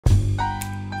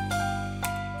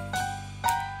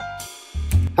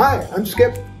Hi, I'm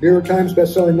Skipp, New York Times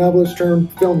bestselling novelist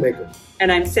turned filmmaker.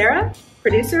 And I'm Sarah,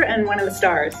 producer and one of the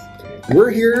stars.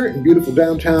 We're here in beautiful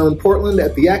downtown Portland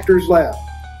at the Actors Lab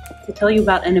to tell you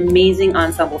about an amazing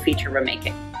ensemble feature we're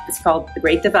making. It's called The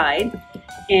Great Divide,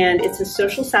 and it's a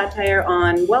social satire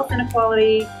on wealth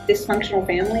inequality, dysfunctional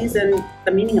families, and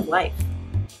the meaning of life.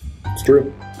 It's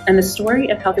true. And the story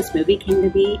of how this movie came to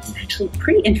be is actually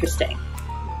pretty interesting.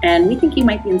 And we think you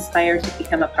might be inspired to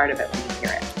become a part of it when you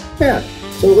hear it. Yeah,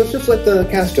 so let's just let the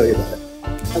cast tell you about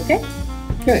it. Okay.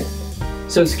 Okay.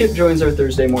 So Skipp joins our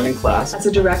Thursday morning class as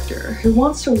a director who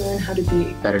wants to learn how to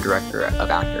be a better director of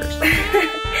actors.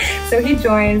 So he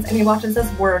joins and he watches us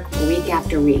work week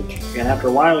after week. And after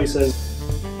a while he says,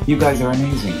 "You guys are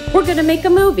amazing. We're gonna make a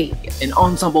movie. An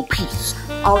ensemble piece.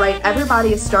 All right,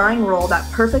 everybody is starring a role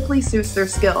that perfectly suits their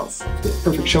skills.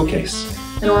 Perfect showcase."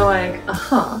 And we're like,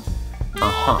 uh-huh.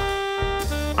 Uh-huh.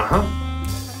 Uh-huh.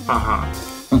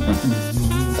 Uh-huh.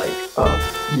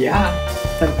 yeah.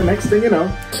 And the next thing you know,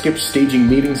 Skipp's staging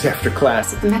meetings after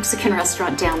class. At the Mexican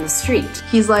restaurant down the street.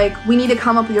 He's like, we need to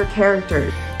come up with your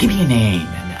character. Give me a name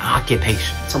and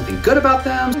occupation. Something good about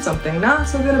them. Something not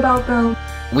so good about them.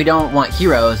 We don't want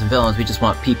heroes and villains, we just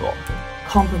want people.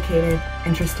 Complicated,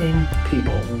 interesting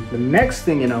People. The next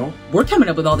thing you know, we're coming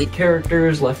up with all the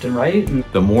characters left and right. And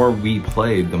the more we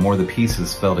played, the more the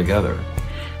pieces fell together.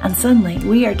 And suddenly,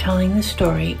 we are telling the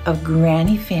story of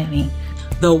Granny Fanny,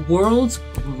 the world's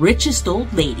richest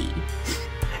old lady.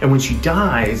 And when she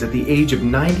dies at the age of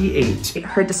 98,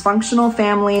 her dysfunctional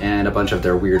family and a bunch of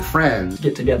their weird friends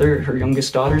get together at her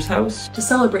youngest daughter's house to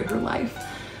celebrate her life.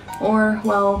 Or,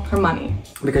 well, her money.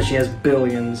 Because she has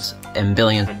billions. And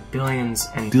billions. And billions.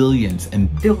 And billions.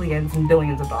 And billions and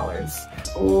billions of dollars.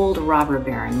 Old robber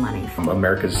baron money from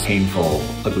America's painful,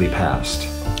 ugly past.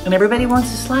 And everybody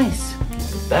wants a slice.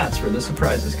 That's where the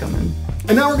surprises come in.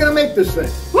 And now we're gonna make this thing.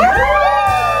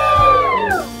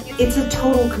 It's a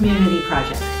total community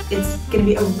project. It's gonna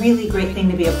be a really great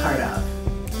thing to be a part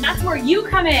of. And that's where you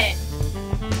come in.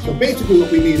 So basically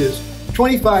what we need is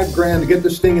 25 grand to get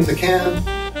this thing in the can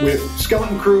with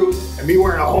skeleton crew and me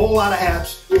wearing a whole lot of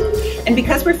hats. And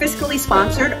because we're fiscally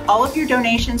sponsored, all of your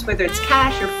donations, whether it's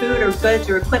cash or food or goods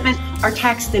or equipment, are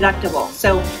tax deductible.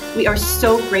 So we are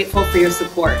so grateful for your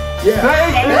support.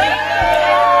 Yeah.